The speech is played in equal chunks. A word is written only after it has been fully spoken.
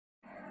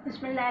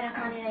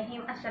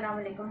बिस्मिल्लाहिर्रहमानिर्रहीम। अस्सलाम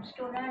वालेकुम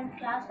स्टूडेंट।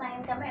 क्लास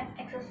 9 का मैथ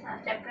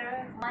एक्सरसाइज चैप्टर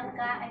 1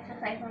 का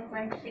एक्सरसाइज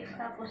 1.6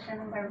 का क्वेश्चन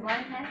नंबर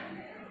 1 है।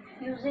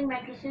 Using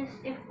matrices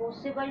if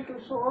possible to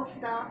solve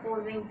the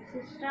following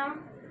system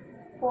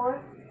for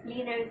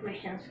linear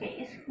equations के।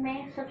 इसमें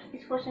इस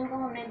क्वेश्चन को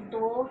हमने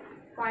 2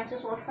 पॉइंट से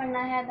सॉल्व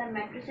करना है। द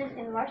मैट्रिसेस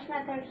इन्वर्स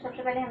मेथड,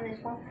 सबसे पहले हमने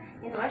इसको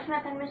इन्वर्स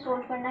मेथड में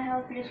सॉल्व करना है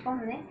और फिर इसको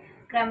हमने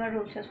क्रैमर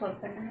रूल से सॉल्व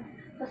करना है।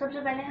 तो सबसे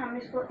पहले हम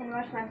इसको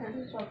इन्वर्स मेथड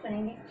से सॉल्व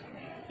करेंगे।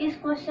 इस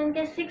क्वेश्चन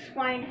के 6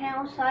 पॉइंट हैं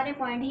और सारे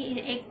पॉइंट ही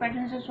एक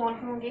पैटर्न से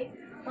सॉल्व होंगे।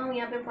 तो हम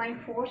यहाँ पे पॉइंट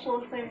 4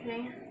 सॉल्व कर रहे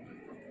हैं।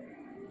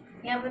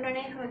 यहाँ पे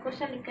उन्होंने हमें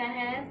क्वेश्चन लिखा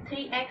है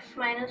 3x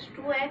minus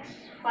 2x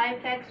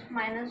 5x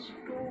minus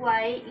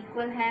 2y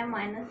equal है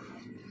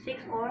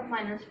 -6 और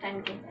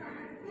 -10 के।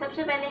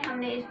 सबसे पहले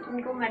हमने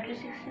इनको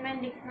मैट्रिसेस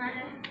में लिखना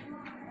है।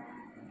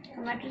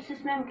 तो मैट्रिसेस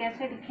में हम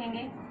कैसे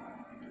लिखेंगे?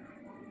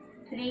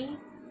 3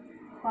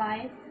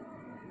 5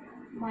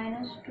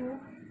 -2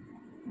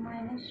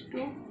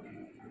 -2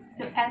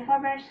 जो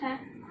अल्फ़ाबेट्स हैं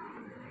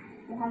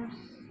वो हम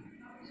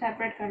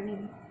सेपरेट कर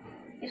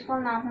लेंगे। इसको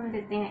नाम हम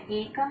देते हैं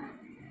ए का।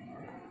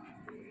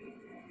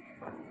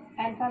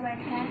 अल्फ़ाबेट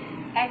है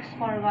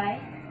एक्स और वाई,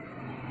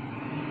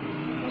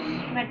 उस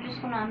मैट्रिक्स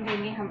को नाम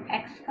देंगे हम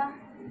एक्स का।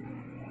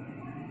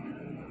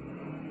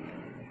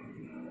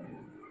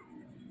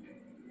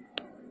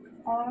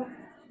 और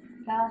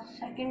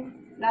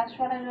लास्ट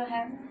वाला जो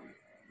है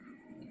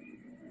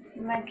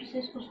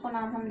मैट्रिसेस, उसको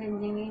नाम हम दे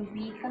देंगे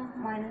बी का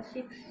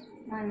 -6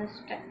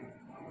 -10।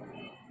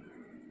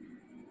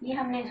 ये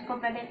हमने इसको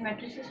पहले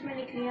मैट्रिसेस में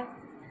लिख लिया।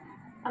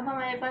 अब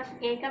हमारे पास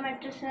ए का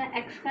मैट्रिक्स है,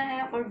 एक्स का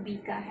है और बी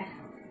का है।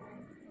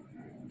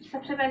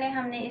 सबसे पहले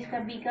हमने इसका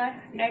बी का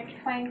डेट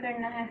फाइंड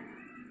करना है,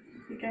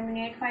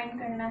 डिटर्मिनेट फाइंड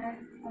करना है।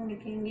 हम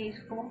लिखेंगे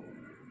इसको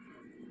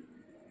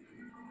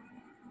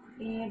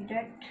ए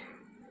डेट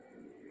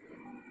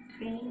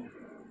 3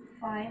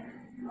 5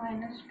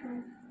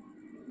 -2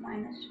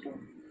 -2।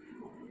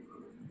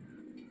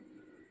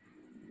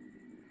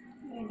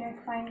 ए डेट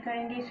फाइंड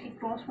करेंगे, इसकी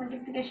क्रॉस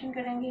मल्टीप्लिकेशन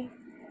करेंगे।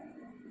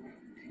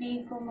 3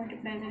 को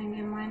मल्टीप्लाई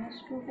करेंगे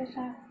 -2 के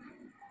साथ,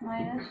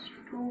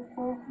 -2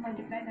 को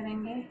मल्टीप्लाई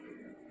करेंगे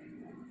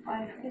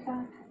 5 के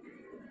साथ।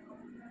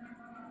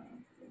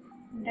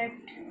 डेट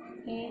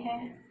ए है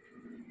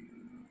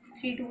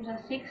 3 2 ज़ा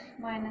 6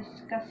 माइनस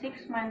का 6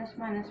 माइनस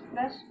माइनस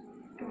प्लस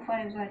 2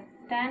 5 ज़ा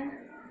 10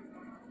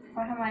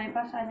 और हमारे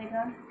पास आ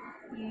जाएगा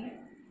ये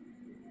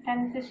 10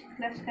 से 6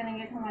 प्लस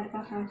करेंगे तो हमारे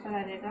पास आंसर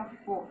आ जाएगा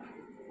 4।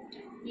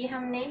 ये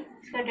हमने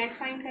इसका डेट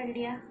फाइंड कर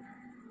लिया।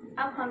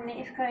 अब हमने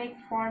इसका एक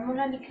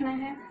फॉर्मूला लिखना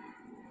है,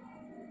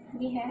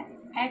 ये है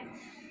x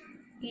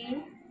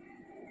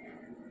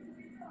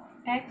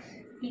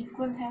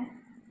इक्वल है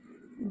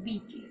b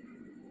के।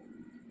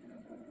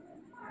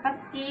 अब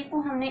a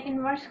को हमने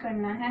इन्वर्स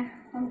करना है।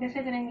 हम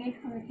कैसे करेंगे?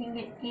 हम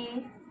लिखेंगे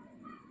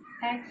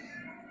x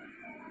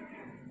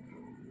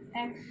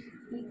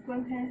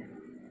इक्वल है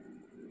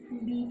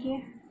b के।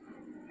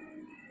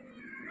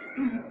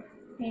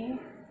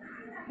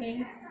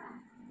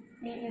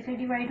 ए से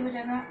डिवाइड हो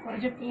जाएगा और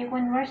जब ए को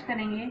इन्वर्स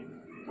करेंगे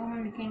तो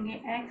हम लिखेंगे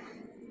x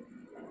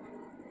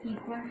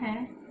इक्वल है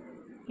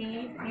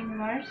ए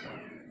इन्वर्स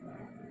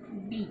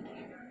बी के।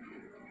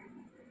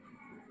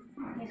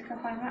 इसका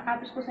फॉर्मूला आप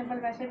इसको सिंपल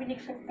वैसे भी लिख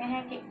सकते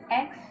हैं कि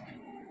x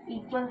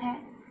इक्वल है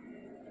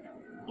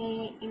ए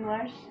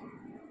इन्वर्स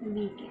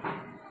बी के।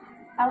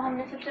 अब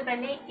हमने सबसे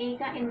पहले ए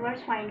का इन्वर्स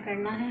फाइंड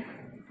करना है।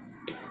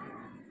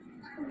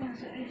 इसको यहाँ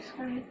से erase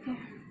कर लेते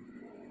हैं।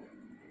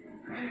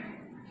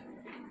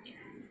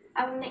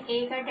 अब हमने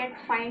ए का डेट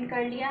फाइंड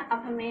कर लिया। अब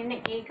हमें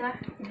ए का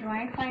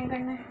जॉइंट फाइंड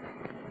करना है।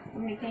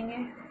 हम लिखेंगे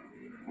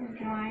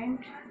जॉइंट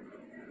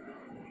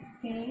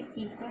ए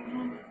इक्वल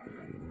है,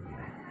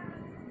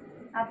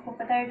 आपको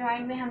पता है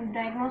जॉइंट में हम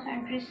डायगोनल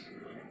एंट्रीज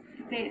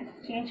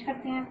चेंज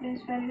करते हैं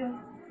प्लेस वैल्यू।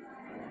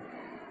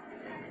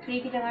 3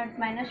 की जगह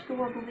 -2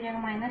 और 2 की जगह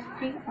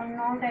 -3 और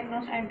नॉन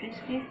डायगोनल एंट्रीज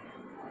के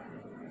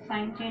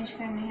साइन चेंज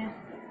करने हैं।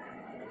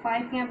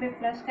 5 यहाँ पे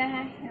प्लस का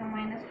है, यहाँ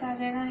माइनस का आ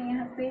जाएगा।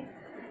 यहाँ पे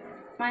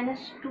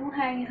 -2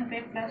 है, यहाँ पे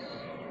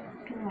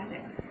 +2 आ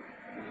जाएगा।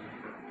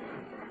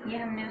 ये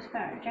हमने उसका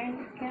अर्जेंट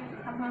लिख किया।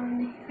 अब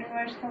हमने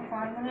इन्वर्स का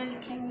फार्मूला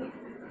लिखेंगे।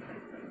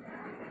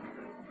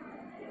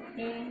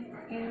 ए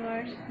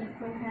इन्वर्स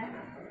इक्वल है,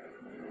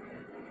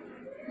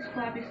 इसको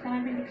आप इस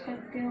तरह भी लिख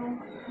सकते हो,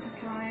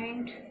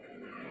 जॉइंट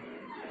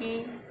ए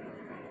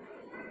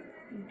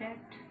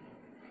डेट।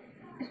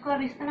 इसको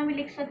आप इस तरह भी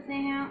लिख सकते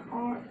हैं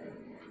और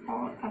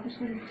आप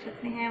इसको लिख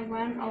सकते हैं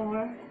 1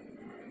 ओवर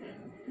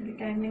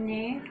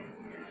डिटर्मिनेट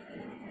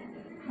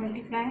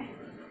मल्टीप्लाई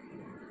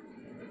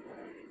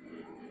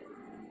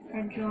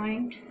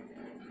जॉइंट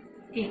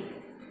ए।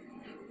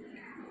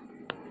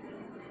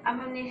 अब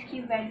हमने इसकी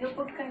वैल्यू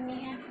पुट करनी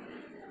है।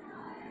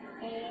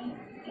 ए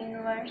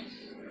इनवर्स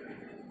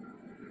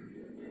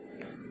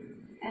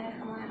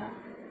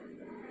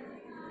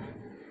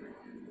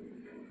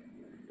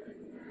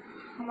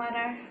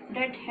हमारा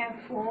डेट है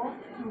 4,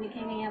 हम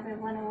लिखेंगे यहाँ पे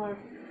 1 ओवर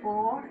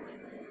 4।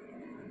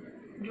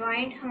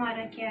 जॉइंट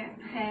हमारा क्या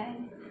है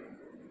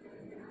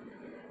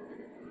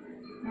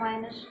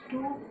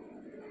 -2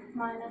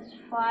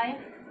 -5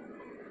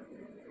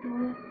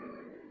 2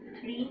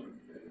 3,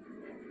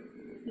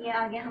 ये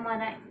आ गया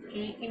हमारा A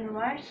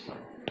इनवर्स।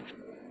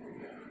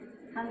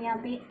 हम यहाँ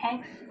पे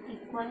x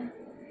equal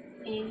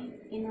A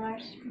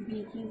inverse B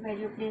की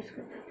वैल्यू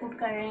पुट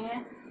कर रहे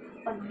हैं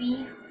और B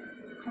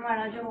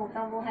हमारा जो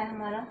होगा वो है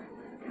हमारा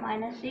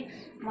 -6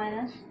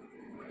 -10।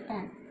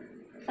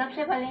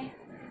 सबसे पहले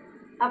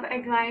अब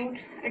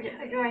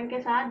एडजॉइंट के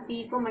साथ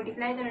B को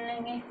मल्टीप्लाई कर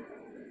लेंगे।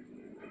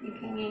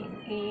 लिखेंगे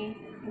A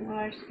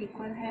इनवर्स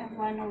इक्वल है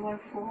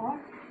 1/4,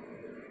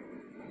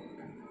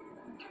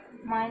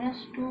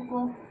 -2 को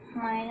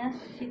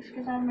 -6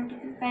 के साथ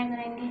मल्टीप्लाई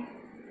करेंगे,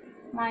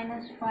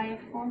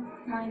 -5 को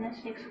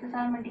 -6 के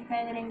साथ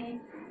मल्टीप्लाई करेंगे,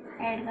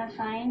 ऐड का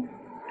साइन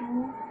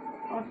 2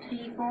 और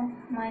 3 को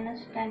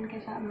 -10 के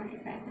साथ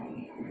मल्टीप्लाई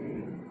करेंगे।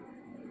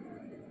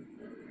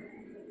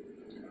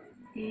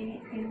 A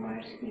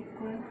inverse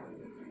equal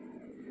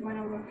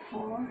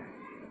 1/4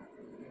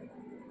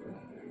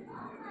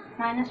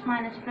 minus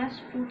minus plus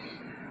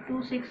 2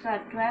 6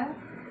 are 12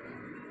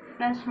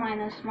 plus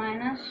minus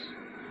minus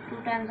 2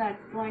 10s are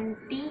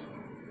 20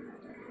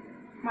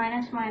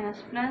 minus minus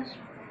plus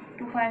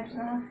 2 5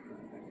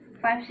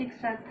 6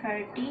 are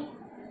 30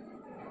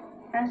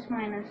 plus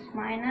minus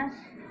minus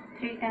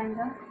 3 10s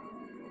are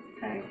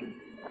 30।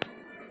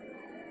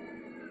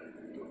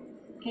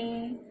 A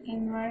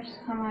inverse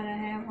हमारा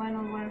है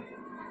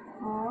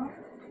 1/4,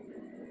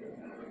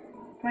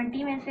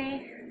 20 में से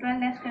 12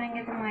 लेस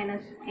करेंगे तो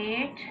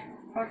 -8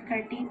 और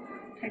 30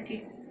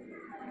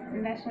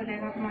 लेस हो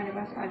जाएगा तो हमारे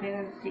पास आ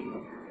जाएगा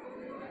 0।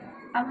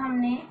 अब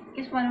हमने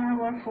इस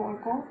 1/4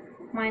 को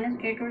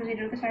 -8 और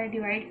 0 के साथ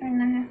डिवाइड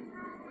करना है।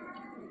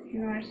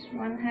 इनवर्स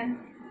 1 है,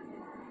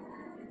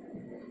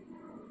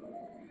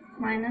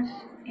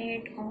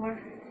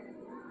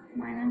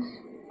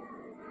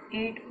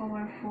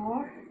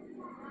 -8/4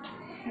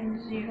 and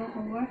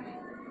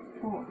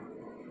 0/4।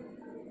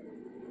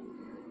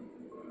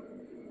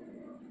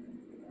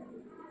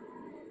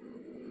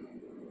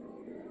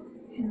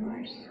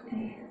 इनवर्स A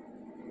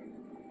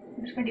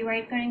इसको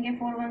डिवाइड करेंगे,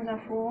 4 1s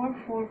are 4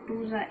 4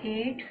 2s are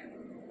 8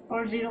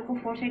 और 0 को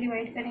 4 से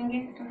डिवाइड करेंगे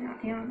तो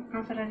यहाँ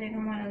आंसर आ जाएगा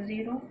हमारा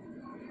 0।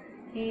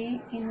 A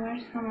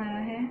इनवर्स हमारा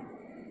है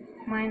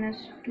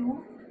 -2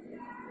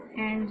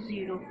 and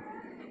 0।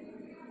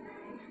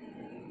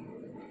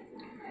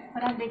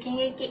 और आप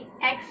देखेंगे कि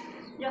x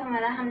जो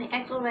हमारा, हमने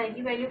x और y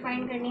की वैल्यू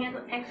फाइंड करनी है तो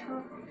x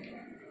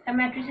का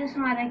मैट्रिसेस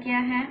हमारा क्या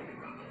है,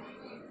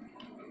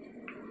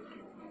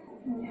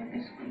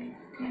 इसको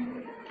लिखते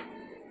हैं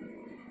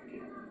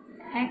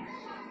x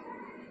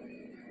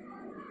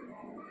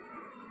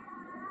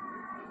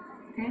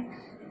y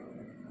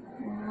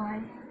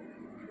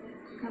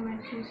का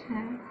मैट्रिक्स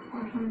है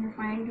और हमने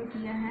फाइंड जो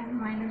किया है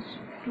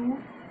 -2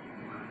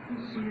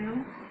 0,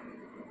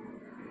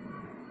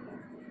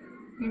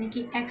 यानी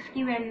कि x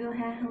की वैल्यू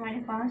है हमारे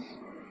पास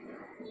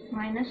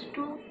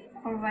 -2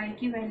 और y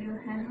की वैल्यू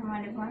है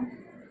हमारे पास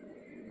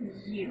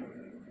 0।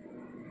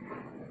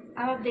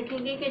 अब आप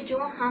देखेंगे कि जो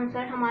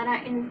आंसर हमारा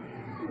इन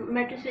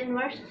मैट्रिक्स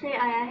इनवर्स से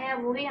आया है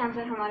वही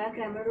आंसर हमारा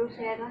क्रैमर रूल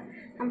से आएगा।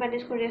 हम पहले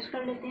इसको रेस्ट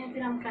कर लेते हैं,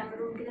 फिर हम क्रैमर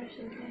रूल की तरफ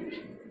चलते हैं।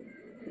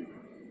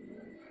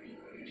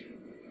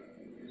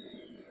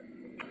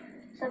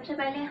 सबसे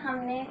पहले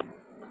हमने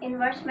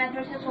इनवर्स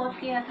मेथड से सॉल्व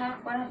किया था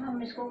और अब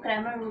हम इसको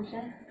क्रैमर रूल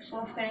से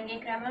सॉल्व करेंगे।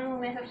 क्रैमर रूल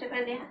में सबसे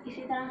पहले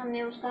इसी तरह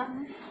हमने उसका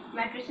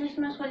मैट्रिसेस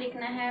में उसको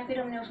लिखना है, फिर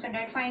हमने उसका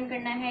डेट फाइंड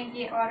करना है।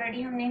 ये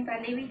ऑलरेडी हमने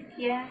पहले भी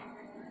किया है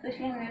तो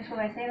इसलिए हमने इसको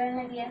वैसे ही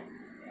करना किया।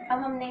 अब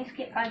हमने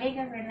इसके आगे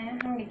क्या करना है,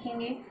 हम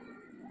लिखेंगे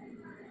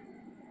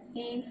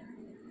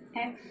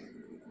Ax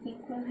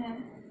इक्वल है,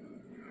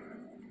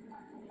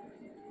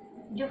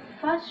 जो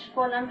फर्स्ट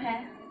कॉलम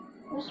है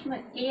उसमें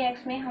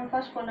Ax में हम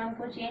फर्स्ट कॉलम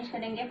को चेंज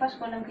करेंगे। फर्स्ट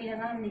कॉलम की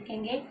जगह हम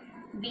लिखेंगे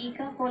B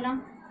का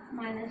कॉलम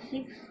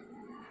 -6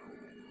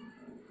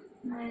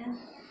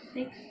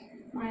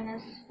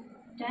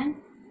 -10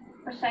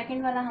 और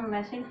सेकंड वाला हम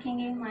वैसे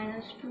लिखेंगे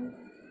 -2।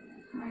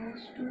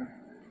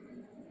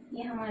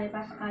 ये हमारे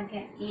पास आ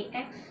गया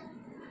Ax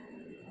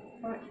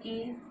और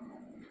Ay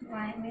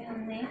में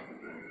हमने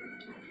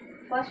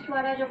फर्स्ट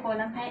वाला जो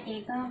कॉलम है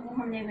A का वो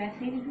हमने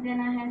वैसे ही लिख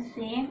देना है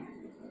सेम,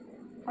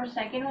 और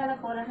सेकंड वाला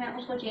कॉलम है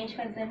उसको चेंज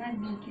कर देना है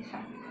B के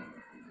साथ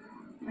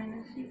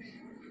 -6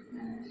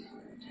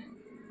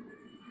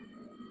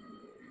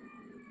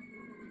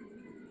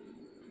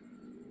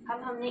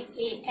 अब हमने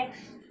x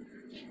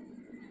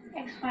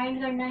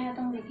फाइंड करना है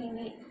तो हम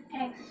लिखेंगे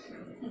x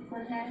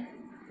इक्वल है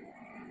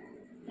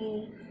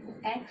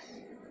Ax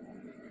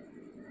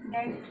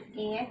date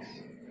Ax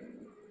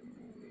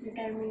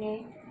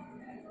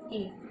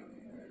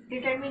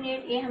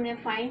determinate A हमने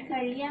फाइंड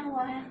कर लिया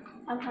हुआ है।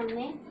 अब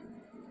हमने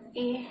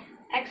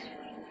Ax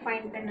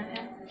फाइंड करना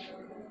है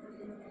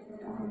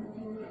तो हम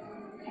लिखेंगे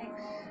x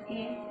A,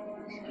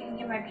 इसके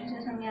लिए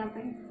मैट्रिसेस हम यहाँ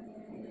पे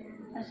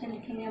ऐसे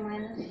लिखेंगे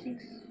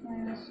 -6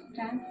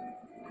 -10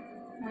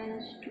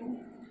 -2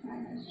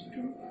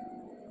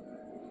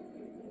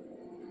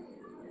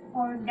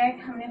 और डेट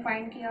हमने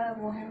फाइंड किया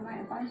वो है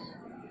हमारे पास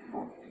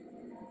 4।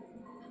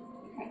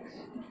 x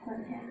इक्वल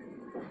है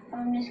अब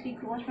हमने इसकी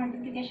क्रॉस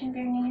मल्टीप्लिकेशन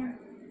करनी है।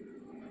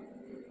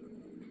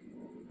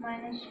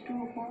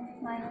 -2 को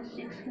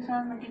 -6 के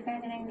साथ मल्टीप्लाई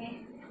करेंगे,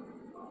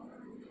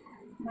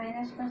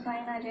 माइनस का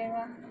साइन आ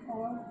जाएगा,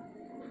 और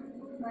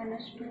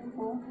 -2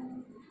 को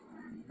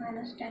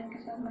 -10 के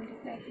साथ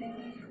मल्टीप्लाई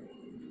करेंगे,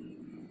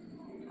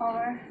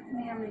 और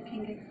में हम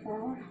लिखेंगे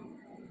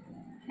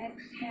 4x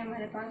है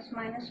हमारे पास,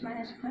 minus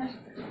minus plus,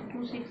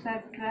 2 6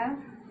 are 12,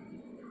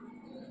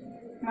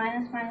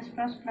 minus minus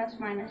plus plus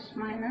minus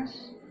minus,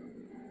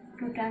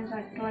 2 10s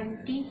are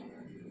 20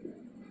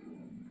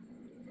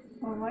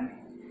 over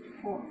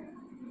 4।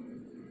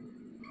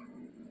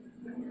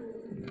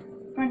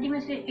 20 में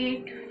से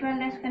 8 12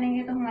 लेस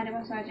करेंगे तो हमारे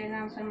पास आ जाएगा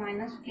आंसर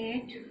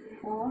 -8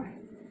 4।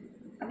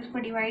 अब इसको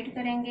डिवाइड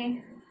करेंगे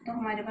तो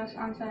हमारे पास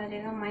आंसर आ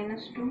जाएगा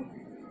 -2।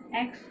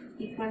 x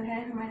इक्वल है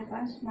हमारे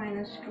पास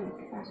 -2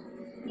 के पास।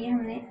 ये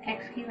हमने x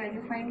की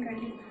वैल्यू फाइंड कर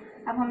ली।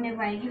 अब हमने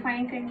y की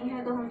फाइंड करनी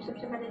है, तो हम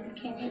सबसे पहले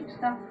लिखेंगे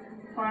इसका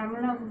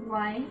फार्मूला।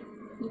 y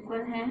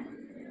इक्वल है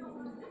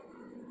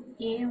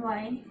ay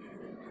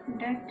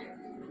dot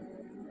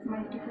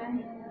multiply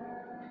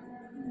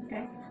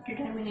dot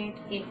determinant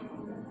a।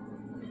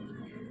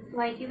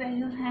 y की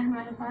वैल्यू है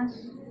हमारे पास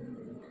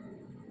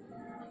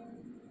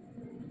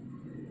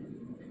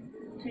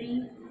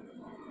 3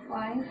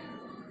 5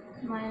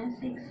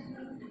 -6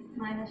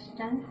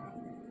 -10,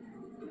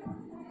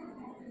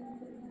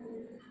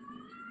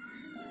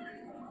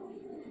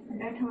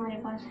 डेट हमारे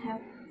पास है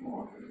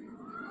 4।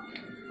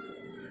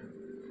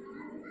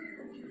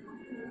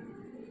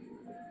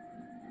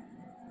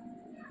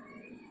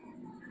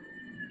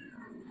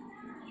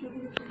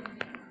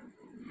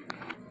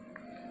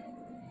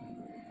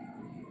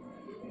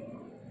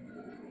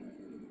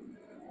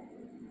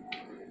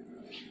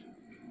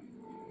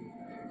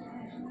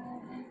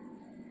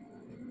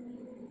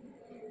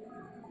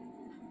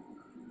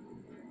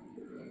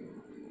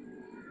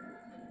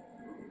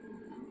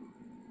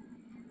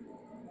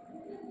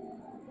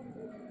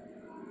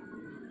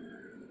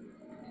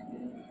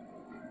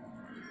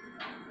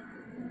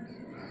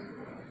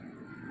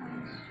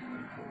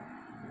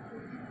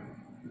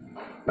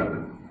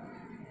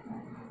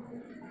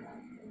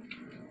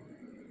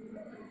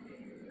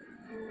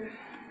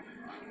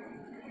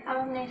 अब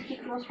हमने इसकी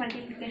क्रॉस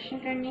मल्टीप्लिकेशन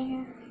करनी है।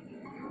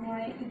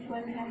 y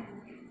इक्वल है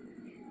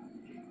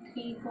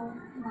 3 को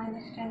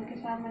 -10 के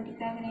साथ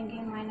मल्टीप्लाई करेंगे,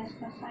 माइनस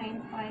का साइन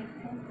 5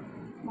 को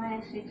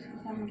 -6 के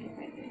साथ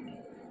मल्टीप्लाई करेंगे,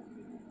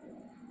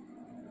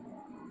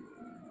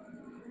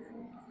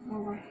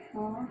 ओवर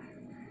 4।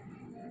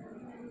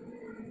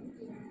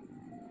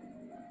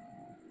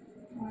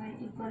 y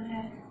इक्वल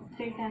है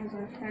 3 टाइम्स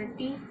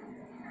 30,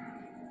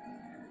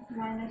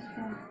 माइनस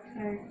का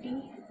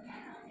 30,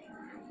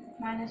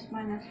 माइनस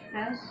माइनस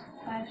प्लस,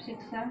 5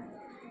 6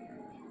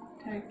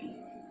 30,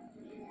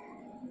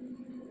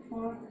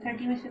 और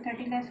 30 में से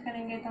 30 लेस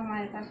करेंगे तो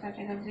हमारे पास आ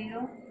जाएगा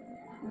 0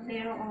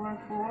 0 ओवर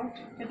 4।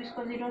 जब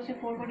इसको 0 से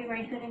 4 को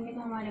डिवाइड करेंगे तो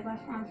हमारे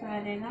पास आंसर आ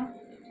जाएगा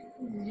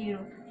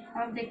 0।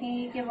 अब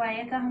देखेंगे कि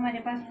y का हमारे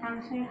पास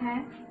आंसर है,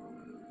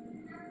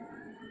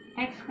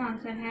 x का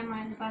आंसर है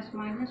हमारे पास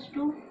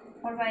 -2,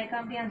 और y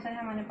का भी आंसर है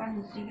हमारे पास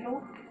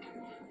 0।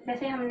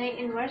 जैसे हमने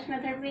इन्वर्स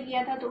मेथड में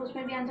किया था तो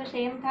उसमें भी आंसर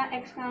सेम था,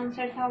 x का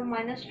आंसर था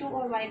 -2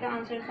 और y का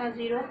आंसर था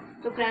 0।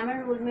 तो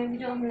क्रैमर रूल में भी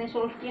जो हमने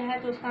सोल्व किया है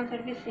तो उसका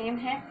आंसर भी सेम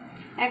है,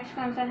 x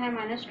का आंसर है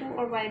 -2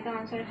 और y का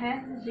आंसर है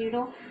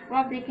 0। तो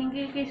आप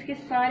देखेंगे कि इसके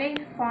सारे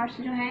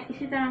पार्ट्स जो हैं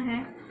इसी तरह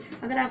हैं।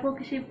 अगर आपको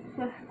किसी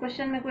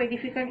क्वेश्चन में कोई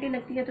डिफ़िकल्टी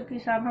लगती है तो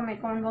प्लीज़ आप हमें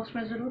कमेंट बॉक्स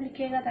में ज़रूर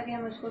लिखिएगा ताकि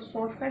हम उसको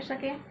सोल्व कर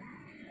सकें।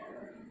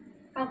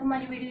 आपको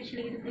हमारी वीडियो अच्छी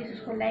लगी तो प्लीज़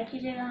उसको लाइक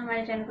कीजिएगा,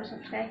 हमारे चैनल को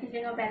सब्सक्राइब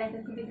कीजिएगा, बेल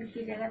आइकन को भी क्लिक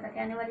कीजिएगा ताकि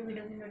आने वाली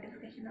वीडियो की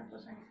नोटिफिकेशन आपको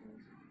आसानी से मिल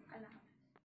सके।